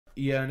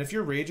Yeah, and if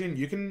you're raging,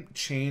 you can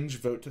change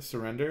vote to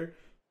surrender.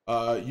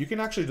 You can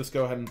actually just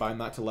go ahead and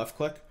bind that to left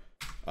click.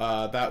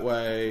 That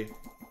way,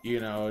 you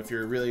know, if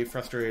you're really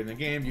frustrated in the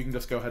game, you can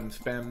just go ahead and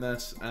spam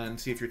this and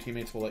see if your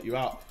teammates will let you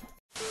out.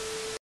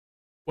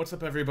 What's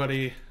up,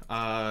 everybody?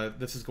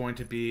 This is going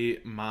to be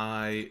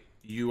my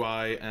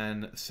UI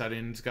and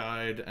settings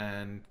guide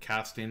and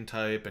casting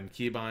type and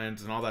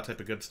keybinds and all that type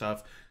of good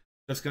stuff.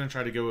 Just going to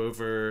try to go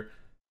over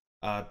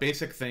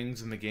basic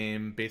things in the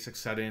game, basic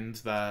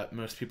settings that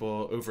most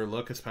people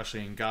overlook,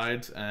 especially in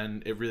guides,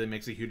 and it really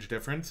makes a huge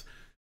difference.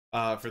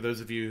 For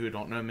those of you who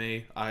don't know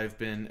me, I've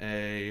been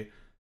a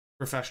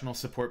professional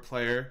support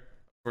player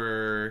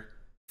for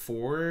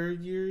 4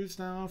 years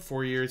now,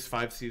 4 years,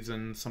 5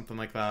 seasons, something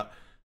like that.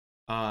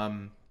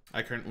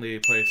 I currently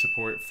play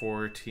support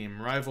for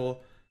Team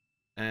Rival,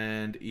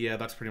 and yeah,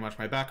 that's pretty much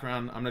my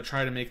background. I'm going to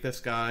try to make this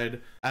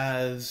guide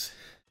as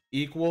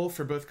equal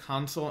for both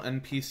console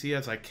and PC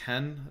as I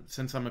can,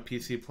 since I'm a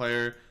PC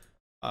player.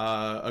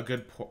 A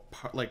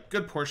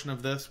good portion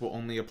of this will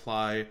only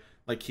apply,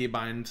 like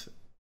keybinds,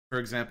 for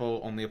example,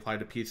 only apply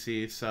to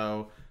PC,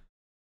 so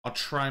I'll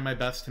try my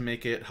best to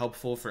make it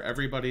helpful for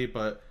everybody,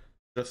 but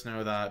just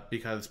know that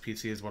because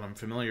PC is what I'm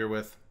familiar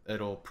with,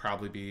 it'll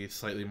probably be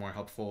slightly more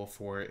helpful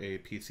for a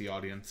PC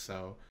audience.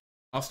 So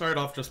I'll start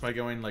off just by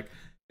going like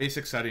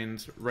basic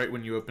settings right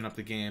when you open up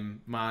the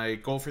game. My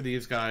goal for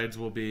these guides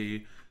will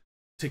be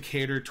to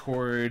cater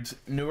towards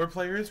newer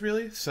players,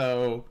 really.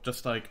 So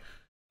just like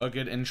a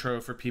good intro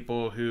for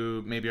people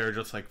who maybe are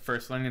just like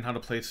first learning how to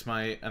play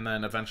Smite, and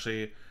then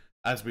eventually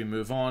as we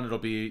move on, it'll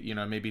be, you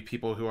know, maybe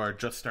people who are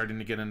just starting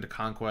to get into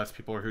Conquest,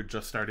 people who are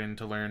just starting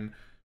to learn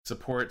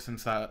support,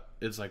 since that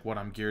is like what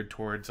I'm geared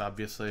towards,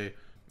 obviously,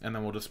 and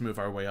then we'll just move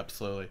our way up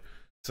slowly.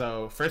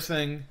 So first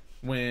thing,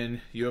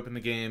 when you open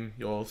the game,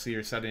 you'll see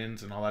your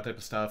settings and all that type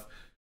of stuff.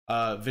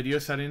 Video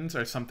settings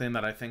are something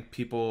that I think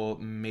people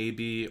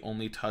maybe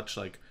only touch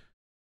like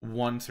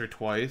once or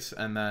twice,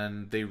 and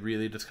then they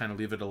really just kind of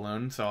leave it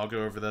alone. So I'll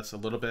go over this a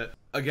little bit.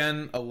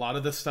 Again, a lot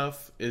of this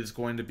stuff is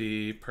going to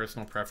be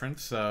personal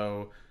preference.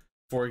 So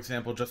for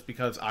example, just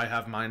because I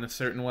have mine a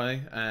certain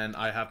way and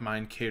I have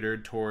mine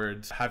catered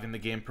towards having the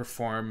game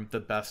perform the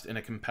best in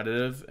a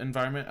competitive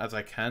environment as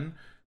I can,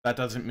 that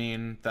doesn't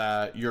mean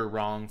that you're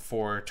wrong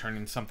for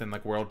turning something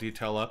like world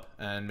detail up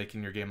and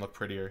making your game look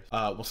prettier.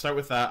 We'll start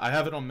with that. I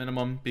have it on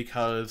minimum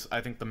because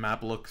I think the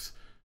map looks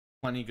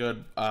plenty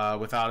good.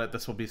 Without it,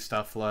 this will be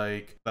stuff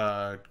like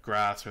the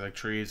grass or like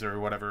trees or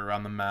whatever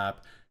around the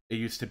map. It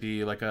used to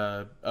be like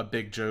a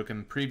big joke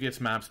in previous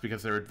maps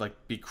because there would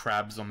like be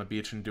crabs on the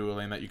beach and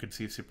dueling that you could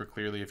see super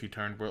clearly if you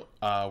turned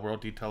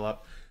world detail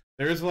up.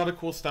 There is a lot of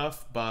cool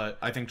stuff, but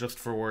I think just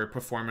for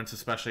performance,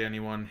 especially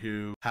anyone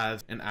who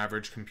has an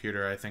average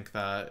computer, I think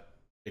that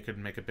it could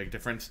make a big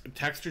difference.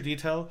 Texture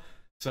detail.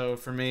 So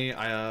for me,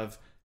 I have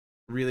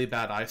really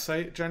bad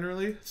eyesight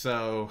generally,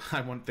 so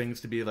I want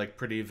things to be like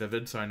pretty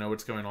vivid so I know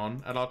what's going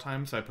on at all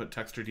times. So I put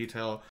texture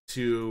detail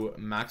to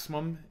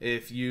maximum.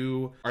 If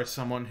you are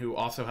someone who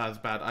also has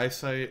bad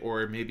eyesight,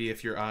 or maybe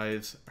if your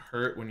eyes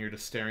hurt when you're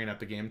just staring at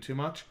the game too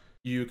much,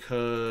 you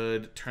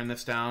could turn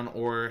this down,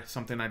 or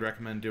something I'd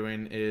recommend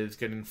doing is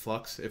getting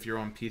flux if you're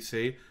on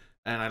PC.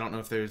 And I don't know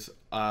if there's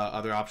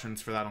other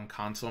options for that on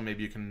console.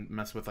 Maybe you can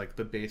mess with like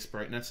the base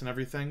brightness and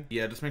everything.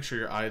 Yeah, just make sure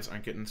your eyes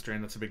aren't getting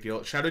strained. That's a big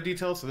deal. Shadow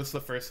detail. So this is the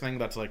first thing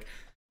that's like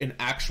an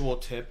actual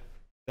tip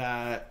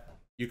that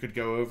you could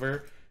go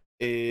over,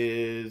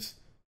 is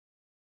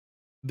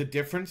the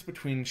difference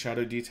between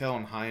shadow detail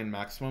on high and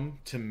maximum,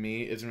 to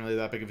me, isn't really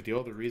that big of a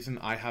deal. The reason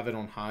I have it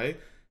on high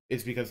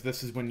is because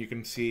this is when you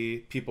can see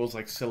people's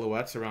like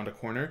silhouettes around a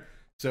corner.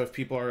 So if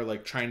people are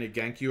like trying to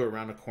gank you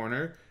around a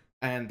corner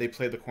and they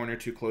play the corner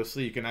too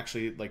closely, you can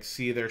actually like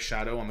see their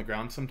shadow on the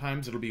ground.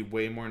 Sometimes it'll be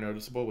way more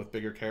noticeable with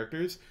bigger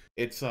characters.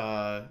 It's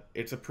a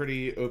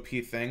pretty OP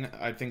thing.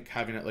 I think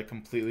having it like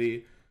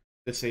completely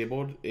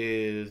disabled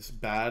is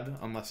bad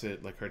unless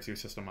it like hurts your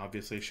system.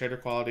 Obviously,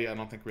 shader quality I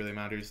don't think really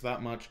matters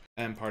that much,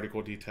 and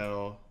particle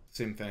detail,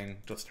 same thing,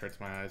 just hurts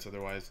my eyes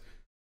otherwise.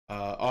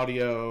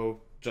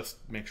 Audio, just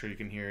make sure you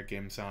can hear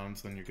game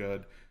sounds, then you're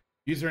good.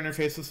 User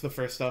interface is the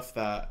first stuff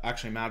that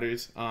actually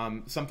matters.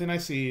 Something I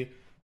see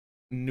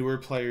newer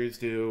players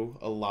do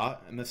a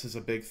lot, and this is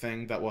a big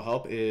thing that will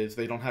help, is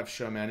they don't have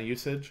show mana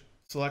usage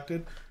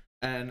selected.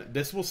 And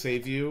this will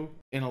save you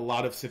in a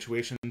lot of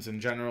situations in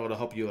general. It'll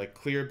help you like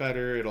clear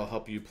better, it'll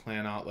help you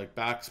plan out like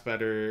backs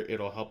better,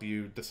 it'll help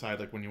you decide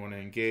like when you want to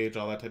engage,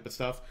 all that type of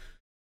stuff.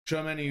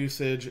 Show mana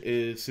usage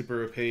is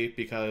super opaque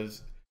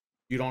because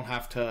you don't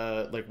have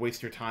to like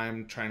waste your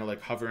time trying to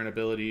like hover an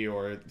ability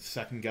or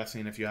second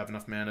guessing if you have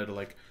enough mana to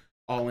like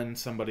all in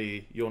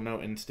somebody. You'll know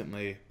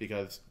instantly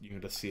because you can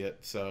just see it.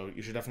 So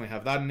you should definitely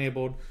have that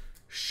enabled.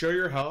 Show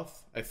your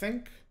health. I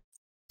think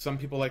some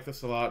people like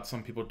this a lot,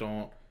 some people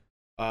don't.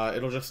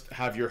 It'll just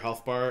have your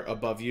health bar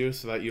above you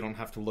so that you don't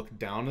have to look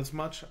down as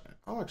much.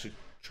 I'll actually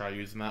try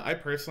using that. I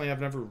personally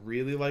have never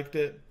really liked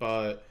it,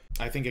 but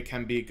I think it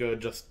can be good.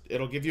 Just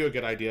it'll give you a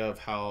good idea of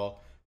how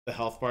the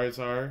health bars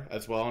are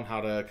as well and how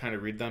to kind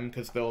of read them,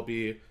 because there'll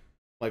be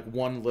like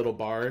one little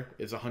bar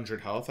is 100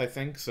 health, I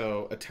think.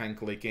 So a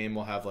tank late game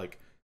will have like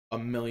a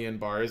million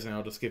bars, and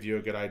it'll just give you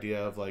a good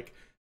idea of like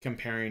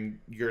comparing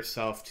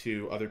yourself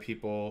to other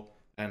people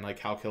and like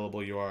how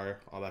killable you are,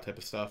 all that type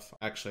of stuff.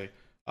 Actually,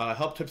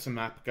 help tips and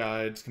map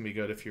guides can be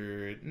good if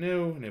you're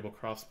new. Enable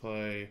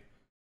crossplay,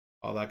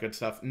 all that good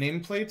stuff.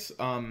 Nameplates,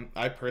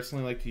 I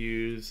personally like to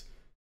use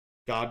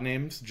god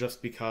names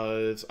just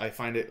because I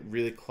find it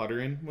really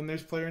cluttering when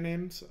there's player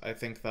names. I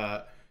think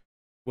that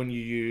when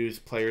you use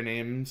player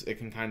names, it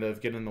can kind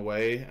of get in the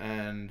way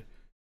and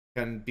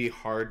can be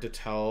hard to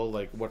tell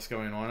like what's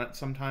going on at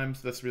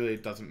sometimes. This really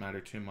doesn't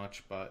matter too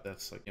much, but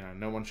that's like, you know,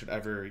 no one should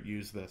ever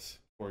use this,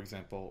 for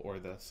example, or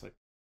this. Like,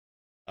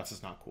 that's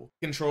just not cool.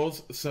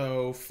 Controls,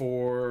 so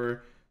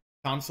for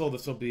console,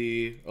 this will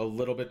be a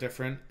little bit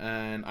different,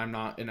 and I'm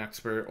not an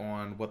expert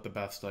on what the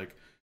best like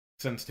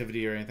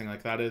sensitivity or anything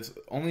like that is.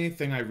 Only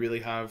thing I really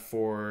have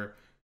for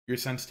your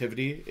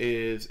sensitivity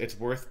is it's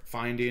worth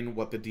finding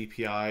what the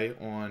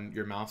DPI on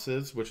your mouse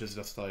is, which is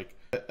just like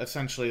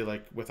essentially,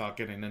 like, without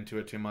getting into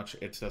it too much,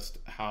 it's just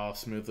how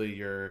smoothly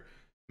your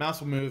mouse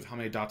will move, how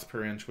many dots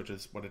per inch, which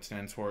is what it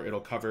stands for, it'll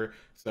cover.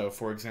 So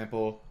for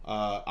example,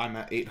 I'm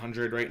at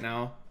 800 right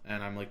now,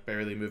 and I'm like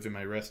barely moving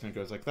my wrist, and it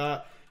goes like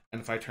that.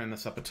 And if I turn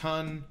this up a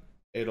ton,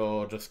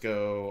 it'll just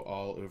go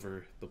all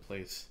over the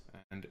place,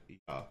 and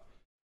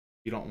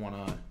you don't want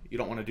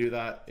to do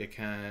that.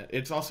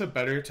 It's also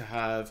better to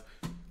have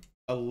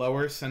a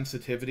lower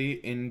sensitivity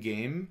in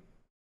game,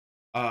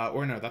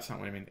 or no, that's not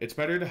what I mean. It's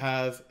better to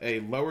have a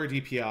lower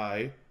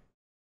DPI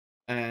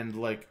and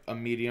like a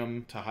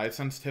medium to high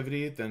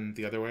sensitivity than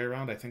the other way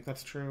around. I think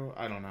that's true.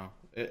 I don't know.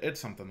 It's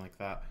something like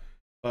that.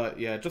 But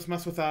yeah, just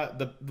mess with that.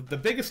 The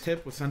biggest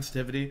tip with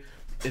sensitivity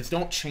is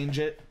don't change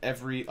it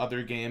every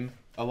other game.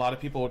 A lot of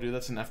people will do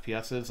this in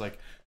FPSs. Like,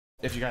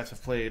 if you guys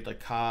have played like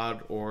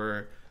COD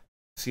or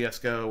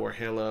CSGO or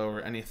Halo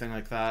or anything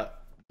like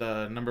that,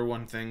 the number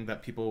one thing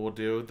that people will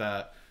do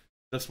that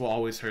this will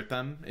always hurt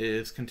them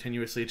is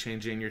continuously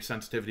changing your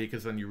sensitivity,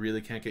 because then you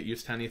really can't get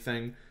used to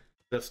anything.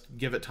 Just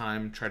give it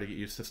time, try to get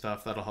used to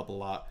stuff. That'll help a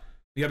lot.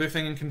 The other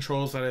thing in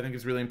controls that I think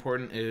is really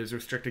important is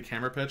restricted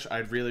camera pitch.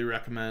 I'd really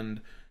recommend,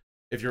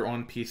 if you're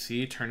on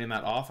PC, turning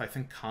that off. I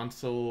think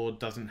console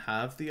doesn't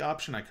have the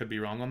option. I could be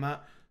wrong on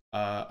that.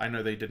 I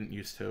know they didn't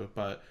used to,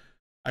 but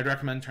I'd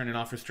recommend turning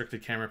off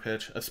restricted camera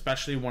pitch,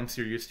 especially once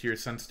you're used to your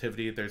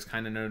sensitivity. There's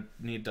kind of no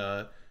need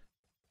to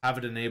have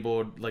it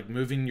enabled. Like,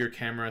 moving your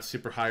camera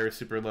super high or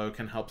super low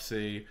can help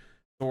see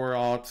Thor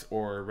alt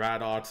or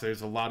Rad alt.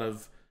 There's a lot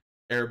of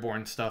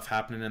airborne stuff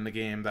happening in the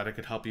game that it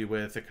could help you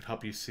with. It could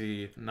help you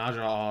see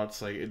nausea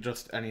alts, like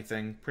just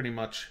anything. Pretty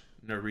much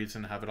no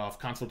reason to have it off.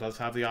 Console does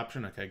have the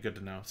option. Okay, good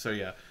to know. So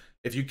yeah,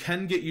 if you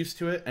can get used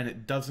to it and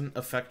it doesn't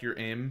affect your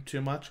aim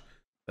too much,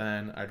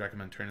 then I'd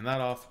recommend turning that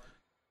off.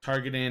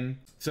 Targeting.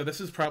 So this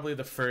is probably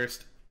the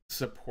first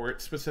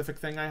support specific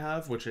thing I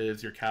have, which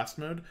is your cast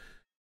mode.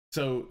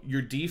 So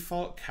your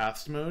default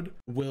cast mode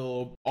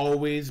will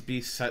always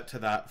be set to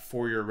that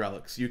for your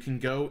relics. You can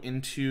go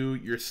into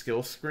your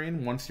skill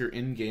screen once you're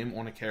in game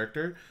on a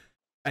character,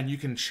 and you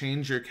can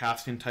change your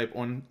casting type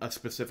on a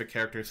specific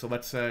character. So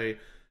let's say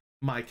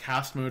my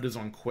cast mode is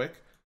on quick,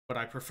 but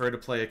I prefer to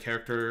play a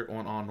character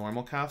on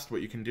normal cast.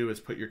 What you can do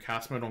is put your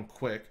cast mode on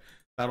quick.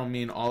 That'll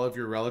mean all of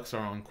your relics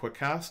are on quick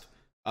cast,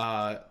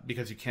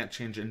 because you can't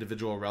change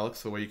individual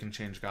relics the way you can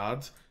change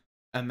gods.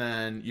 And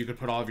then you could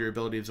put all of your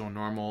abilities on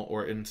normal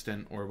or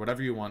instant or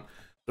whatever you want.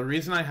 The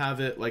reason I have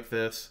it like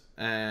this,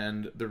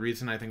 and the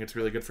reason I think it's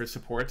really good for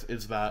supports,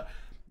 is that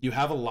you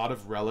have a lot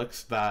of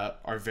relics that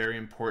are very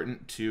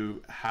important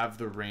to have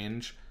the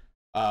range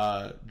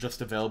just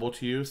available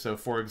to you. So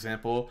for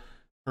example,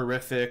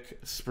 Horrific,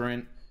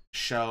 Sprint,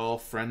 Shell,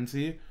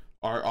 Frenzy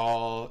are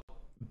all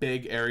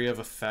big area of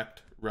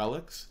effect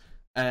relics,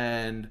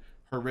 and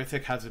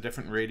Horrific has a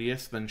different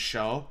radius than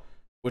Shell,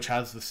 which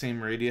has the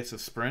same radius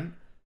as Sprint.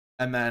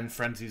 And then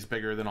Frenzy's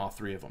bigger than all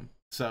three of them.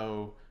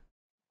 So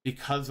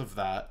because of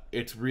that,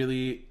 it's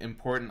really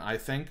important, I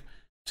think,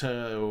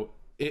 to,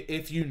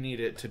 if you need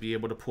it, to be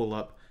able to pull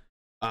up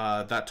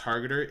that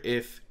targeter.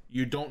 If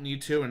you don't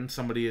need to and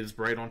somebody is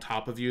right on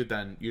top of you,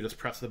 then you just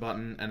press the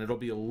button, and it'll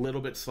be a little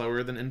bit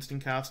slower than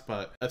instant cast,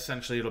 but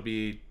essentially it'll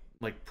be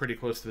like pretty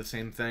close to the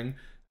same thing.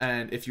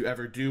 And if you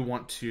ever do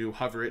want to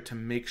hover it to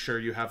make sure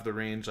you have the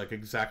range like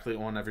exactly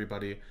on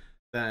everybody,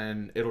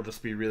 then it'll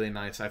just be really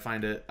nice. I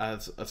find it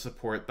as a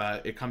support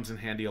that it comes in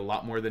handy a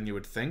lot more than you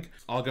would think.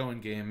 I'll go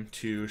in game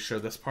to show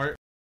this part.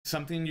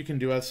 Something you can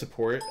do as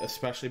support,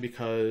 especially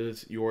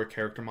because your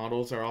character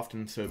models are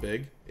often so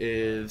big,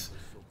 is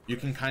you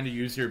can kind of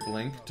use your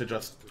blink to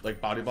just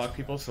like body block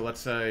people. So let's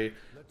say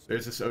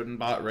there's this Odin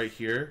bot right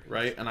here,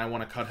 right? And I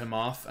want to cut him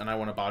off and I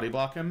want to body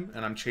block him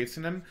and I'm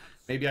chasing him.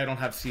 Maybe I don't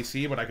have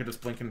CC, but I could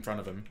just blink in front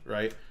of him,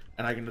 right?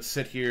 And I can just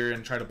sit here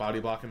and try to body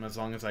block him as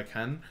long as I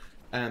can.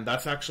 And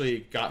that's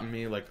actually gotten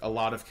me like a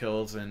lot of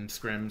kills in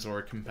scrims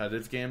or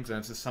competitive games, and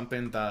it's just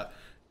something that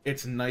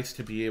it's nice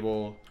to be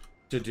able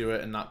to do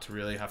it and not to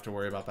really have to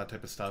worry about that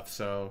type of stuff.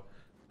 So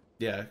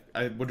yeah,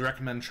 I would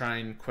recommend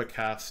trying quick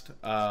cast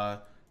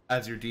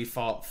as your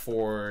default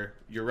for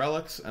your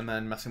relics, and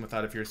then messing with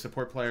that if you're a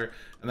support player.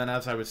 And then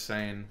as I was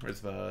saying,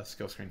 where's the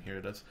skill screen? Here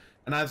it is.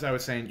 And as I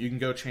was saying, you can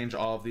go change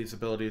all of these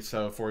abilities.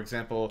 So for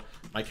example,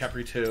 my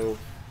Kepri 2,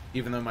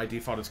 even though my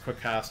default is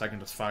quick cast, I can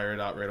just fire it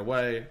out right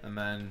away, and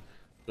then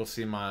you'll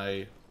see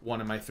my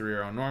 1 and my 3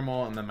 are on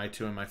normal, and then my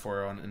 2 and my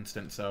 4 are on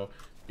instant. So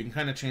you can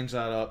kind of change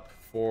that up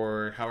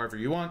for however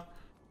you want.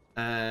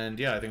 And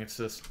yeah, I think it's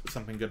just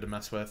something good to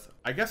mess with.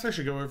 I guess I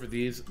should go over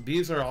these.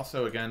 These are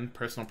also, again,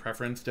 personal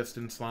preference: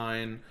 distance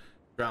line,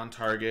 ground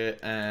target,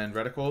 and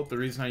reticle. The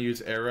reason I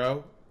use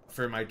arrow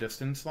for my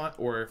distance line,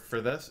 or for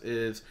this,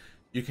 is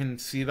you can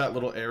see that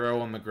little arrow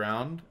on the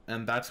ground,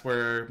 and that's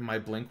where my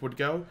blink would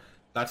go.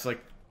 That's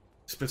like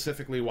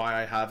specifically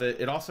why I have it.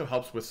 It also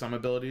helps with some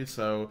abilities,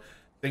 so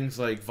things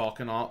like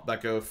Vulcan Alt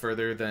that go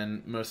further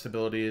than most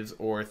abilities,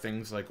 or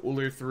things like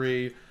Uller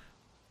 3,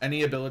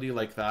 any ability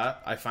like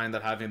that, I find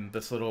that having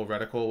this little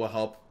reticle will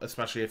help,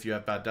 especially if you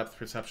have bad depth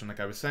perception, like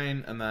I was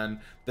saying. And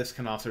then this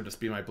can also just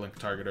be my blink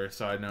targeter,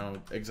 so I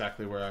know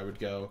exactly where I would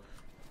go.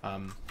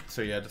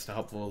 So yeah, just a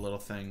helpful little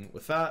thing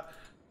with that.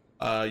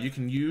 You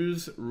can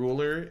use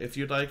Ruler if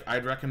you'd like.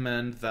 I'd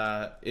recommend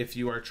that if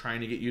you are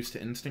trying to get used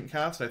to instant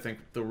cast, I think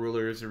the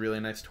Ruler is a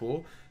really nice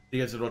tool,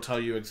 because it'll tell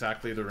you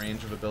exactly the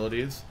range of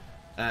abilities,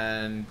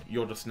 and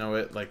you'll just know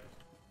it like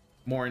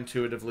more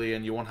intuitively,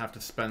 and you won't have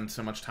to spend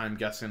so much time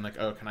guessing like,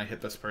 oh, can I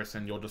hit this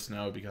person? You'll just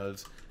know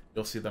because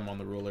you'll see them on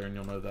the ruler and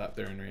you'll know that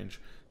they're in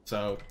range.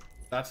 So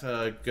that's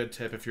a good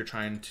tip if you're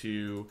trying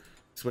to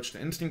switch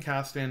to instant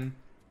casting.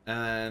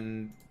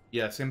 And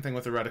yeah, same thing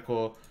with the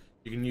reticle.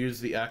 You can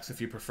use the X if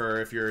you prefer,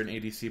 if you're an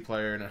ADC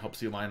player and it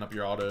helps you line up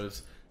your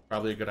autos.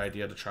 Probably a good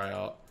idea to try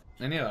out.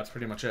 And yeah, that's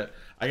pretty much it.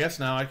 I guess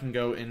now I can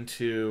go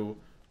into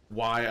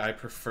why I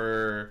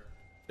prefer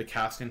the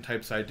casting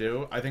types I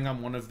do. I think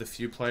I'm one of the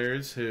few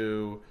players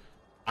who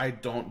I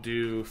don't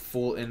do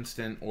full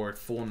instant or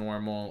full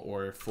normal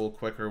or full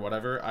quick or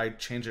whatever. I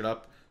change it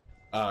up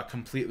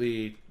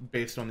completely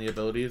based on the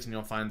abilities, and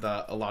you'll find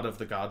that a lot of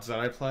the gods that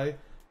I play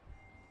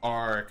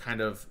are kind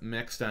of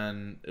mixed,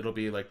 and it'll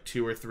be like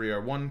 2 or 3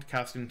 are one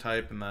casting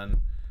type, and then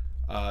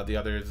the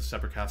other is a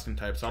separate casting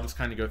type. So I'll just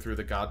kind of go through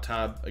the god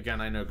tab. Again,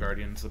 I know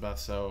Guardian's the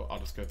best, so I'll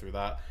just go through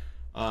that.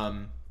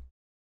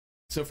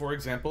 So for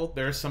example,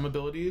 there are some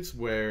abilities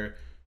where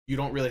you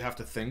don't really have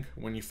to think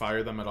when you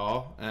fire them at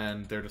all,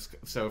 and they're just,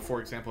 so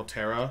for example,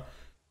 Terra,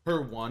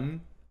 her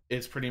 1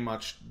 is pretty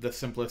much the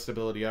simplest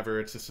ability ever.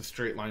 It's just a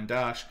straight line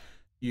dash.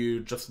 You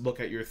just look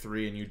at your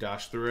 3 and you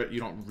dash through it. You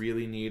don't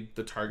really need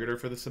the targeter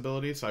for this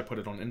ability, so I put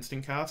it on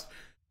instant cast.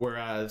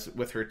 Whereas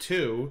with her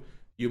 2,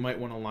 you might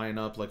want to line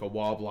up like a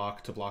wall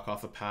block to block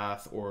off a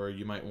path, or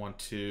you might want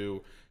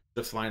to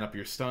just line up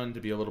your stun to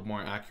be a little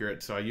more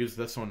accurate. So I use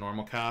this on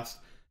normal cast.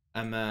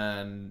 And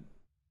then,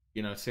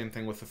 you know, same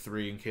thing with the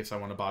 3 in case I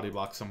want to body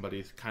block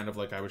somebody, kind of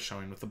like I was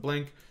showing with the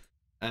blink.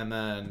 And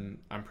then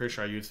I'm pretty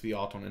sure I use the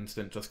alt on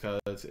instant just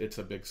because it's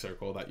a big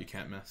circle that you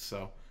can't miss.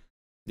 So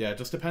yeah, it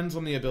just depends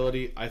on the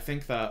ability. I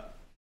think that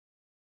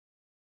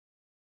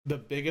the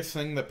biggest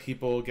thing that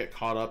people get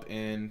caught up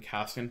in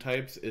casting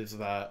types is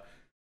that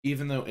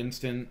even though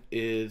instant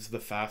is the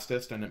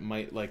fastest and it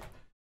might like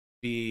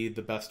be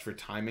the best for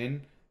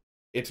timing,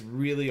 it's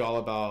really all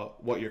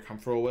about what you're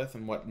comfortable with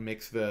and what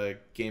makes the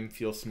game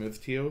feel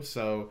smooth to you.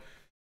 So,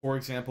 for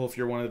example, if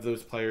you're one of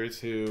those players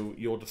who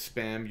you'll just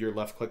spam your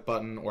left click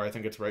button, or I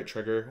think it's right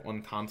trigger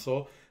on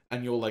console,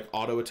 and you'll like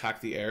auto attack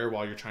the air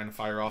while you're trying to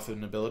fire off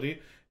an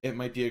ability, it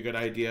might be a good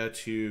idea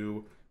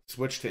to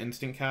switch to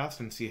instant cast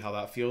and see how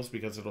that feels,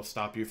 because it'll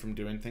stop you from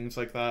doing things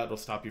like that. It'll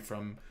stop you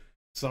from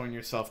slowing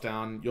yourself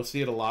down. You'll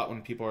see it a lot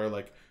when people are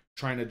like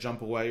trying to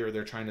jump away or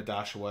they're trying to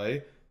dash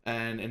away,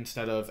 and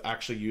instead of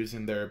actually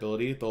using their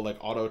ability, they'll like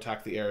auto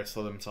attack the air,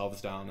 slow themselves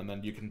down, and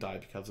then you can die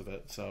because of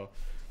it. So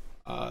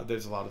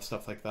there's a lot of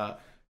stuff like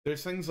that.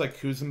 There's things like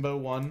Kuzenbo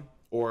 1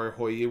 or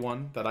Hoi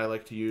 1 that I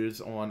like to use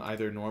on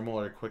either normal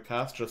or quick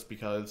cast, just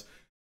because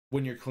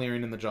when you're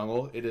clearing in the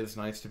jungle, it is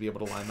nice to be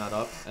able to line that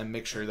up and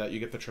make sure that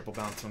you get the triple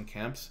bounce on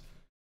camps.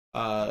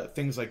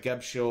 Things like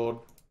Geb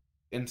Shield,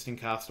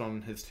 instant cast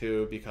on his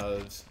 2,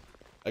 because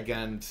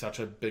again, such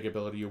a big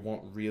ability, you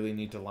won't really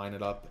need to line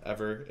it up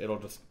ever. It'll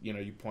just, you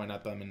know, you point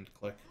at them and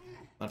click.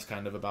 That's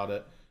kind of about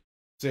it.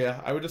 So yeah,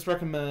 I would just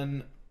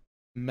recommend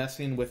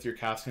messing with your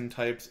casting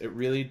types. It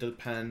really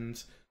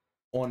depends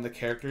on the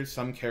characters.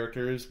 Some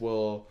characters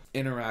will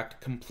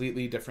interact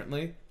completely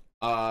differently,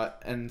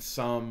 and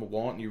some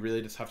won't. You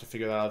really just have to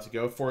figure that out as you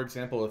go. For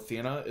example,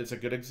 Athena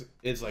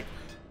is like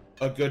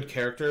a good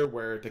character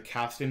where the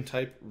casting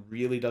type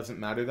really doesn't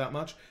matter that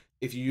much.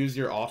 If you use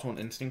your alt on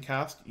instant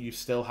cast, you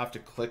still have to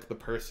click the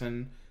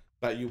person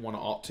that you want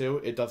to alt to.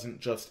 It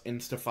doesn't just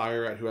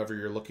insta-fire at whoever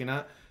you're looking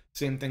at.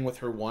 Same thing with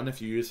her 1. If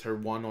you use her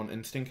 1 on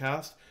instant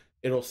cast,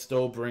 it'll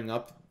still bring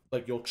up,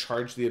 like, you'll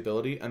charge the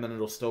ability, and then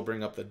it'll still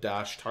bring up the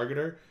dash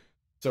targeter.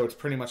 So it's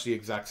pretty much the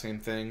exact same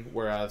thing,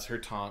 whereas her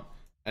taunt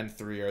and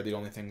 3 are the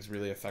only things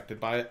really affected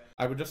by it.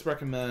 I would just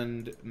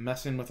recommend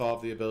messing with all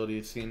of the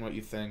abilities, seeing what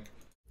you think,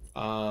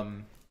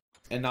 and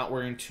not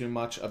worrying too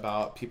much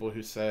about people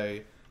who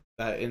say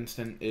that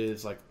instant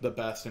is like the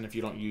best, and if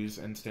you don't use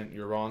instant,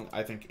 you're wrong.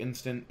 I think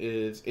instant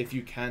is, if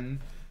you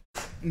can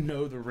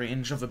know the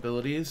range of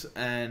abilities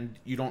and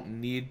you don't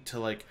need to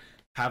like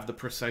have the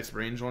precise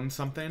range on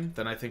something,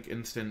 then I think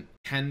instant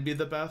can be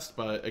the best.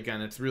 But again,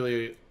 it's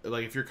really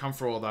like if you're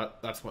comfortable,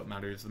 that's what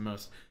matters the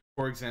most.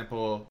 For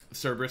example,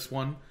 Cerberus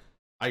one,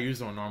 I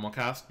use on normal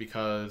cast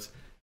because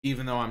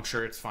even though I'm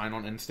sure it's fine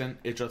on instant,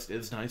 it just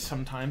is nice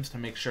sometimes to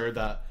make sure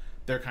that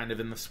they're kind of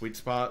in the sweet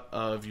spot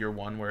of your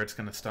one where it's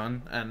going to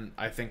stun. And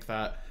I think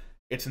that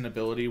it's an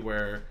ability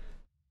where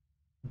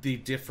the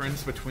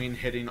difference between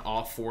hitting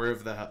all 4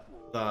 of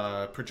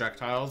the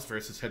projectiles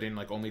versus hitting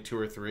like only 2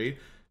 or 3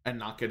 and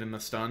not getting the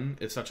stun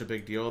is such a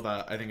big deal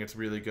that I think it's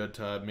really good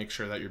to make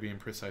sure that you're being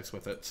precise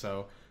with it.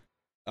 So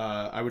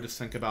I would just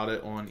think about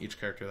it on each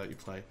character that you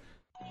play.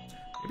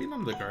 Maybe none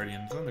of the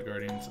Guardians. None of the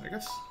Guardians. I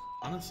guess,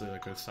 honestly,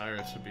 like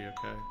Osiris would be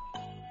okay.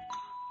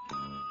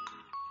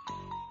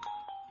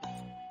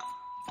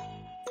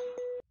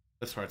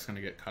 This part's gonna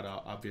get cut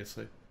out,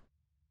 obviously.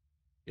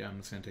 Yeah, I'm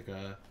just gonna take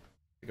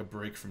a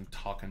break from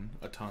talking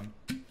a ton.